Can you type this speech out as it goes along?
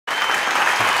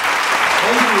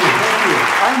Thank you.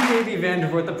 I'm JB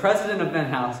Vandervoort, the president of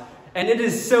Venn House, and it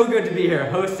is so good to be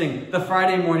here hosting the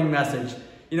Friday morning message.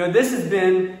 You know, this has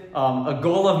been a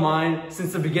goal of mine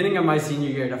since the beginning of my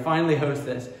senior year to finally host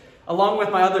this, along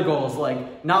with my other goals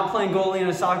like not playing goalie in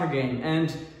a soccer game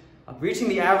and reaching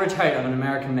the average height of an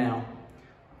American male.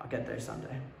 I'll get there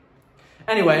someday.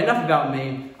 Anyway, enough about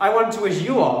me. I wanted to wish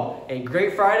you all a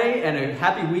great Friday and a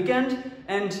happy weekend.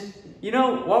 And you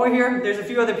know, while we're here, there's a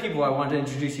few other people I wanted to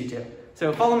introduce you to.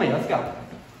 So follow me, let's go.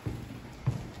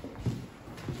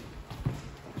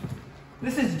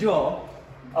 This is Joel.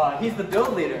 He's the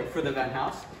build leader for the Venn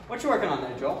House. What you working on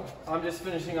there, Joel? I'm just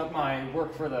finishing up my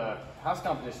work for the house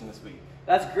competition this week.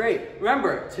 That's great.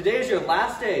 Remember, today is your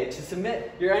last day to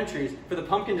submit your entries for the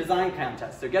pumpkin design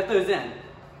contest, so get those in.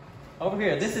 Over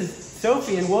here, this is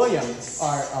Sophie and William,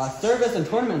 our service and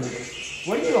tournament leaders.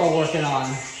 What are you all working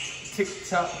on?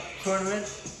 TikTok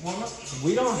tournament warm-up?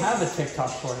 We don't have a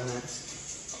TikTok tournament.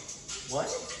 What?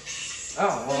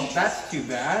 Oh, well, that's too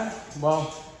bad.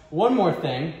 Well, one more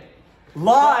thing.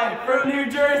 Live from New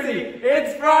Jersey,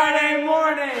 it's Friday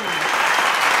morning!